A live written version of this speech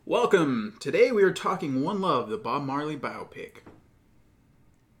Welcome! Today we are talking One Love, the Bob Marley biopic.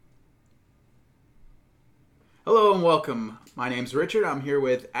 Hello and welcome. My name's Richard. I'm here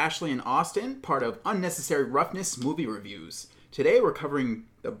with Ashley and Austin, part of Unnecessary Roughness Movie Reviews. Today we're covering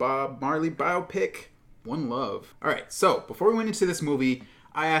the Bob Marley biopic, One Love. Alright, so before we went into this movie,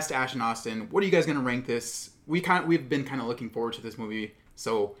 I asked Ash and Austin, what are you guys going to rank this? We've been kind of looking forward to this movie.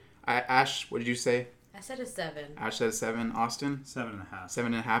 So, Ash, what did you say? I said a 7. Ash said a 7. Austin? 7.5.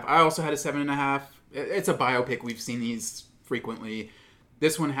 7.5. I also had a 7.5. It's a biopic. We've seen these frequently.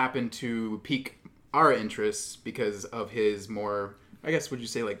 This one happened to pique our interests because of his more, I guess, would you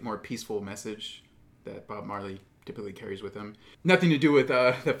say, like, more peaceful message that Bob Marley typically carries with him. Nothing to do with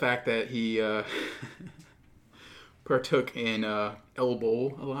the fact that he partook in El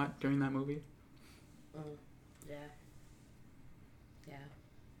Bowl a lot during that movie.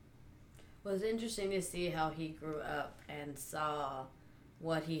 Well, it's interesting to see how he grew up and saw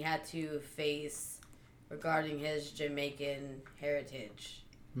what he had to face regarding his Jamaican heritage.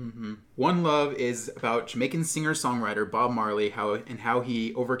 Mm-hmm. One Love is about Jamaican singer-songwriter Bob Marley how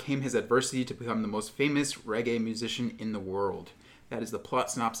he overcame his adversity to become the most famous reggae musician in the world. That is the plot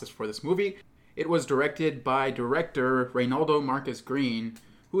synopsis for this movie. It was directed by director Reynaldo Marcus Green,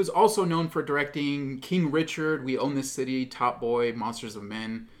 who is also known for directing King Richard, We Own This City, Top Boy, Monsters of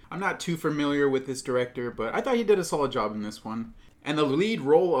Men. I'm not too familiar with this director, but I thought he did a solid job in this one. And the lead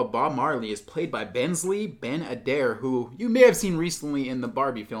role of Bob Marley is played by Bensley Ben Adair, who you may have seen recently in the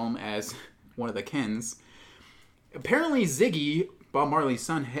Barbie film as one of the Kens. Apparently Ziggy, Bob Marley's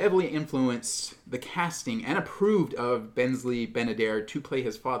son, heavily influenced the casting and approved of Bensley Ben Adair to play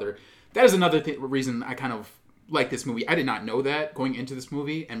his father. That is another reason I kind of like this movie. I did not know that going into this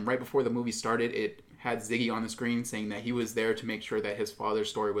movie, and right before the movie started, it had Ziggy on the screen saying that he was there to make sure that his father's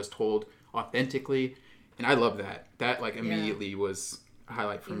story was told authentically, and I love that. That immediately was a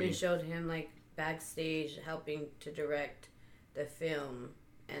highlight for me. Even showed him backstage helping to direct the film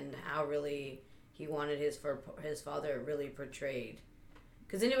and how really he wanted his father really portrayed.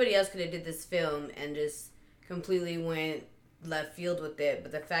 Because anybody else could have did this film and just completely went left field with it,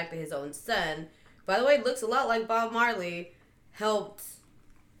 but the fact that his own son, by the way, looks a lot like Bob Marley, helped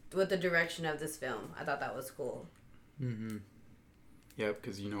with the direction of this film. I thought that was cool. Mm-hmm. Yeah,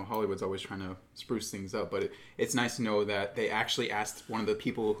 because, Hollywood's always trying to spruce things up, but it's nice to know that they actually asked one of the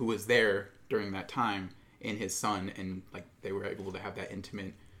people who was there during that time and his son, and, they were able to have that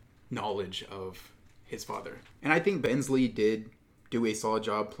intimate knowledge of his father. And I think Bensley did do a solid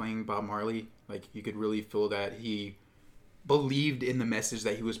job playing Bob Marley. You could really feel that he believed in the message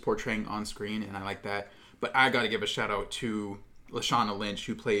that he was portraying on screen, and I like that. But I gotta give a shout out to Lashana Lynch,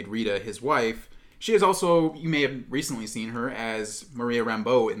 who played Rita, his wife. She is also, you may have recently seen her as Maria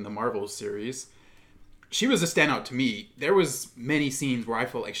Rambeau in the Marvel series. She was a standout to me. There was many scenes where I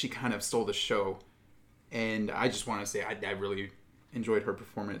felt like she kind of stole the show. And I just want to say I really enjoyed her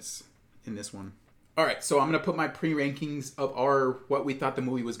performance in this one. Alright, so I'm going to put my pre-rankings of what we thought the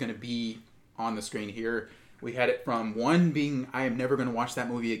movie was going to be on the screen here. We had it from 1 being, I am never going to watch that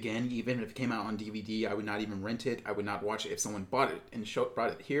movie again. Even if it came out on DVD, I would not even rent it. I would not watch it. If someone bought it and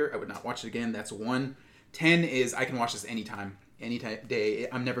brought it here, I would not watch it again. That's 1. 10 is, I can watch this anytime, any day.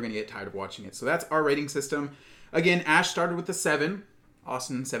 I'm never going to get tired of watching it. So that's our rating system. Again, Ash started with a 7,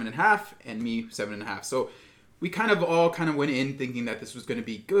 Austin 7.5, and me 7.5. So we all went in thinking that this was going to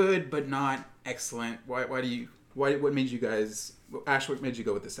be good, but not excellent. What made you guys, Ash, what made you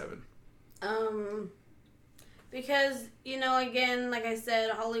go with the 7? Because, again, like I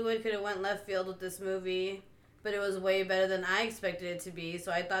said, Hollywood could have went left field with this movie, but it was way better than I expected it to be.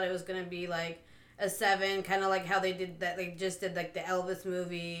 So I thought it was going to be a 7, kind of like how they did that. They just did the Elvis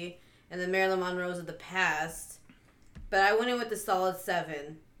movie and the Marilyn Monroe's of the past. But I went in with a solid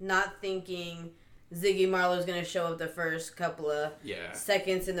 7, not thinking Ziggy Marley was going to show up the first couple of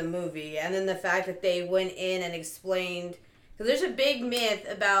seconds in the movie. And then the fact that they went in and explained, because there's a big myth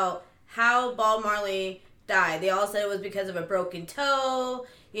about how Bob Marley died. They all said it was because of a broken toe.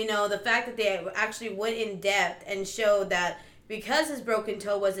 The fact that they actually went in depth and showed that because his broken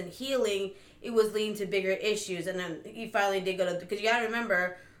toe wasn't healing, it was leading to bigger issues. And then he finally did go to, because you gotta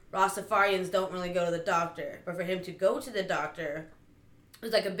remember, Rastafarians don't really go to the doctor. But for him to go to the doctor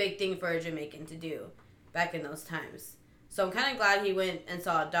was a big thing for a Jamaican to do back in those times. So I'm kind of glad he went and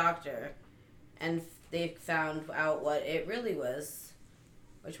saw a doctor and they found out what it really was,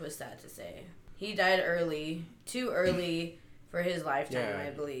 which was sad to say. He died early, too early for his lifetime,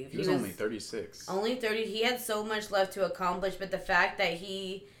 I believe. He was only 36. Only 30. He had so much left to accomplish, but the fact that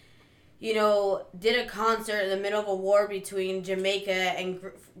he, did a concert in the middle of a war between Jamaica and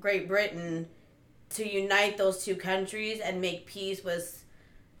Great Britain to unite those two countries and make peace was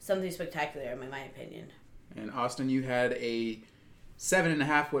something spectacular, in my opinion. And Austin, you had a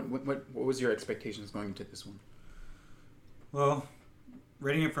 7.5. What was your expectations going into this one? Well,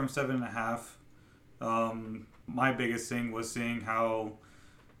 rating it from 7.5. My biggest thing was seeing how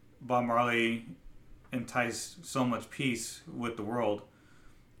Bob Marley enticed so much peace with the world,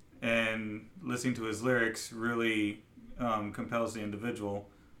 and listening to his lyrics really compels the individual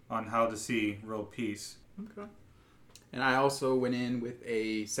on how to see real peace. Okay. And I also went in with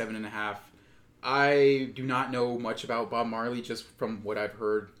a 7.5. I do not know much about Bob Marley, just from what I've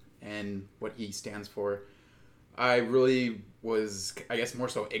heard and what he stands for. I really was, I guess, more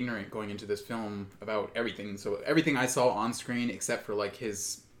so ignorant going into this film about everything. So everything I saw on screen, except for like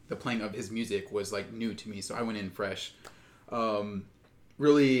the playing of his music, was like new to me. So I went in fresh.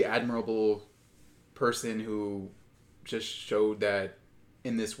 Really admirable person who just showed that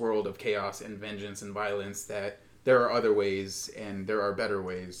in this world of chaos and vengeance and violence, that there are other ways and there are better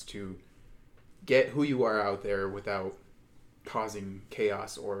ways to get who you are out there without causing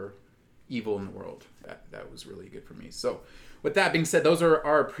chaos or evil in the world. That was really good for me. So with that being said, those are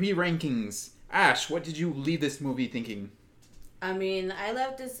our pre-rankings. Ash, what did you leave this movie thinking? I mean,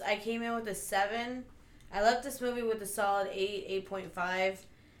 I came in with a 7. I left this movie with a solid 8, 8.5,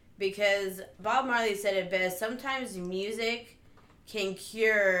 because Bob Marley said it best. Sometimes music can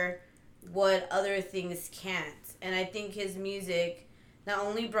cure what other things can't. And I think his music not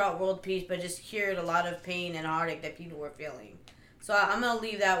only brought world peace, but just cured a lot of pain and heartache that people were feeling. So I'm going to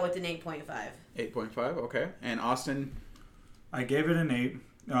leave that with an 8.5. 8.5, okay. And Austin? I gave it an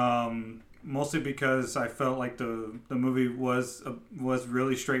 8, mostly because I felt like the movie was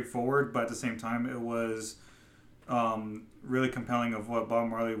really straightforward, but at the same time it was really compelling of what Bob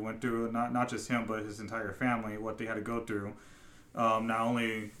Marley went through, not just him, but his entire family, what they had to go through, not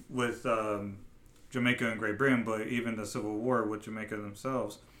only with Jamaica and Great Britain, but even the Civil War with Jamaica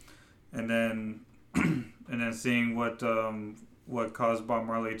themselves. And then seeing what caused Bob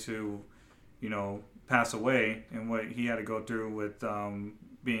Marley to, pass away, and what he had to go through with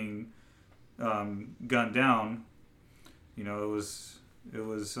being gunned down. It was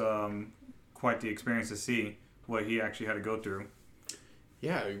quite the experience to see what he actually had to go through.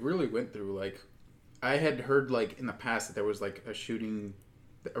 Yeah, he really went through, like, I had heard, like, in the past that there was, like, a shooting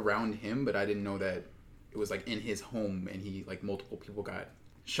around him, but I didn't know that it was, like, in his home, and he, like, multiple people got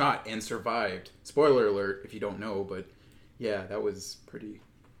shot and survived. Spoiler alert if you don't know, but yeah, that was pretty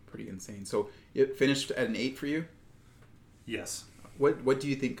insane. So it finished at an 8 for you? Yes. What do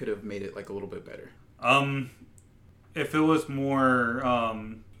you think could have made it, like, a little bit better? If it was more,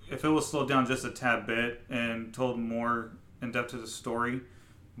 if it was slowed down just a tad bit and told more in depth to the story,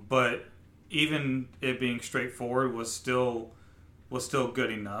 but even it being straightforward was still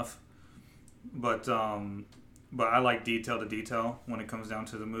good enough. But I like detail to detail when it comes down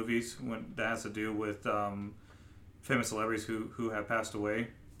to the movies, when that has to do with famous celebrities who have passed away.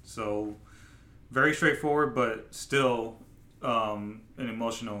 So very straightforward, but still an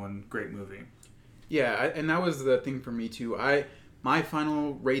emotional and great movie. Yeah, and that was the thing for me too. My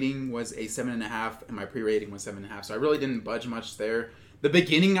final rating was a 7.5, and my pre-rating was 7.5. So I really didn't budge much there. The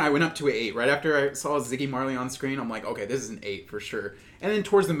beginning, I went up to an 8. Right after I saw Ziggy Marley on screen, I'm like, okay, this is an 8 for sure. And then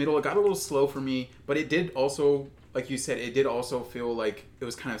towards the middle, it got a little slow for me, but it did also, like you said, it did also feel like it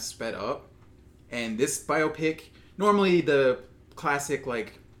was kind of sped up. And this biopic, normally the classic,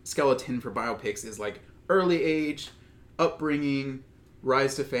 like, skeleton for biopics is like early age, upbringing,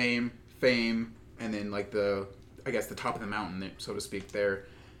 rise to fame, and then like the top of the mountain, so to speak, there.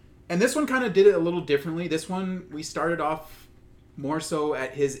 And this one kind of did it a little differently. This one, we started off more so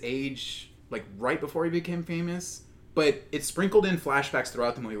at his age, like right before he became famous, but it sprinkled in flashbacks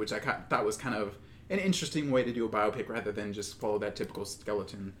throughout the movie, which I thought was kind of an interesting way to do a biopic rather than just follow that typical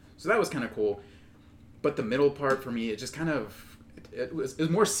skeleton. So that was kind of cool. But the middle part for me, it just kind of, it was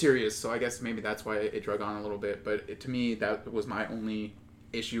more serious, so I guess maybe that's why it drug on a little bit. But to me, that was my only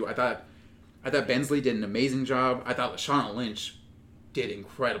issue. I thought Bensley did an amazing job. I thought Lashana Lynch did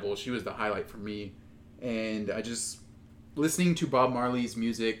incredible. She was the highlight for me. And I just, listening to Bob Marley's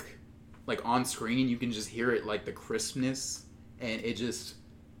music, like on screen, you can just hear it, like the crispness, and it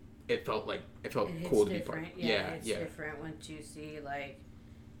felt cool to be part. It's different once you see like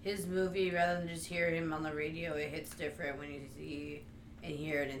his movie rather than just hear him on the radio. It hits different when you see and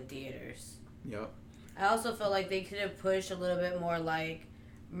hear it in theaters. Yep. I also felt like they could have pushed a little bit more like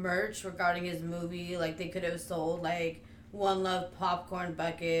merch regarding his movie. Like they could have sold like One Love popcorn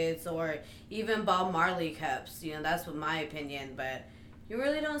buckets or even Bob Marley cups. That's what my opinion. But you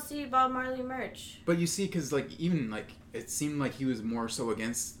really don't see Bob Marley merch. But you see, because like even like it seemed like he was more so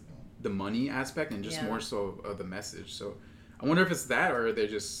against the money aspect and just more so of the message. So I wonder if it's that, or they're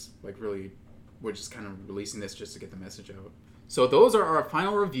just like really, we're just kind of releasing this just to get the message out. So those are our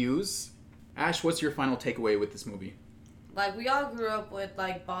final reviews. Ash, what's your final takeaway with this movie? Like, we all grew up with,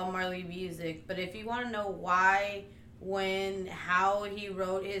 like, Bob Marley music, but if you want to know why, when, how he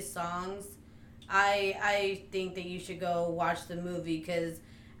wrote his songs, I think that you should go watch the movie, because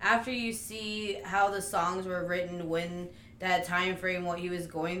after you see how the songs were written, when that time frame, what he was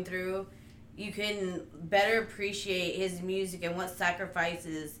going through, you can better appreciate his music and what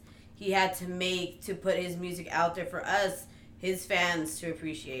sacrifices he had to make to put his music out there for us, his fans, to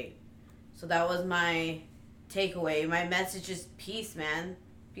appreciate. So that was my takeaway. My message is peace, man.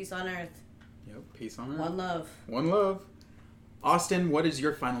 Peace on earth. Yep, peace on earth. One love. One love. Austin, what is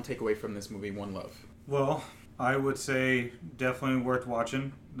your final takeaway from this movie, One Love? Well, I would say definitely worth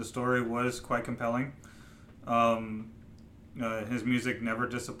watching. The story was quite compelling. His music never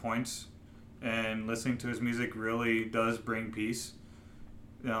disappoints, and listening to his music really does bring peace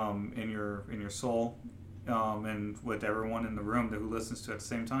in your soul, and with everyone in the room who listens to it at the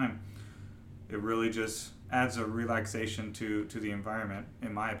same time. It really just adds a relaxation to the environment,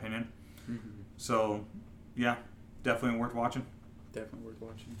 in my opinion. Mm-hmm. So, yeah, definitely worth watching. Definitely worth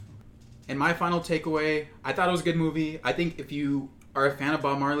watching. And my final takeaway, I thought it was a good movie. I think if you are a fan of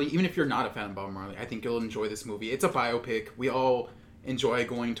Bob Marley, even if you're not a fan of Bob Marley, I think you'll enjoy this movie. It's a biopic. We all enjoy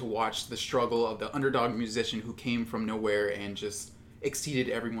going to watch the struggle of the underdog musician who came from nowhere and just exceeded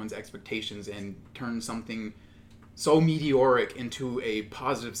everyone's expectations and turned something so meteoric into a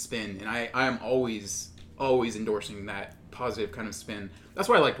positive spin. And I am always endorsing that positive kind of spin. That's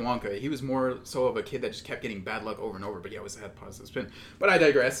why I liked Wonka. He was more so of a kid that just kept getting bad luck over and over, but he always had positive spin. But I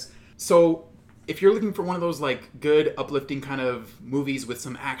digress. So if you're looking for one of those like good, uplifting kind of movies with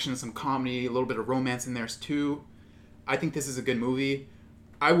some action, some comedy, a little bit of romance in there too, I think this is a good movie.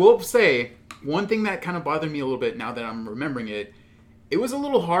 I will say, one thing that kind of bothered me a little bit now that I'm remembering it, it was a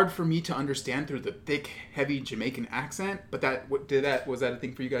little hard for me to understand through the thick, heavy Jamaican accent, but was that a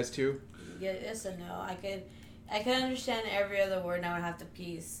thing for you guys too? Yeah, yes and no. I could understand every other word, and I would have to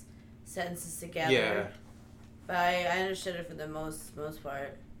piece sentences together. Yeah. But I understood it for the most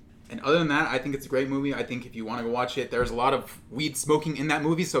part. And other than that, I think it's a great movie. I think if you want to go watch it, there's a lot of weed smoking in that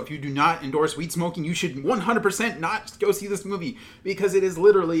movie. So if you do not endorse weed smoking, you should 100% not go see this movie, because it is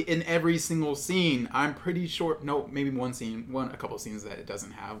literally in every single scene. I'm pretty sure, no, maybe a couple of scenes that it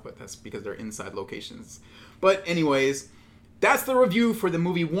doesn't have, but that's because they're inside locations. But anyways, that's the review for the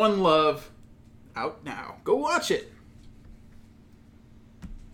movie One Love, out now. Go watch it.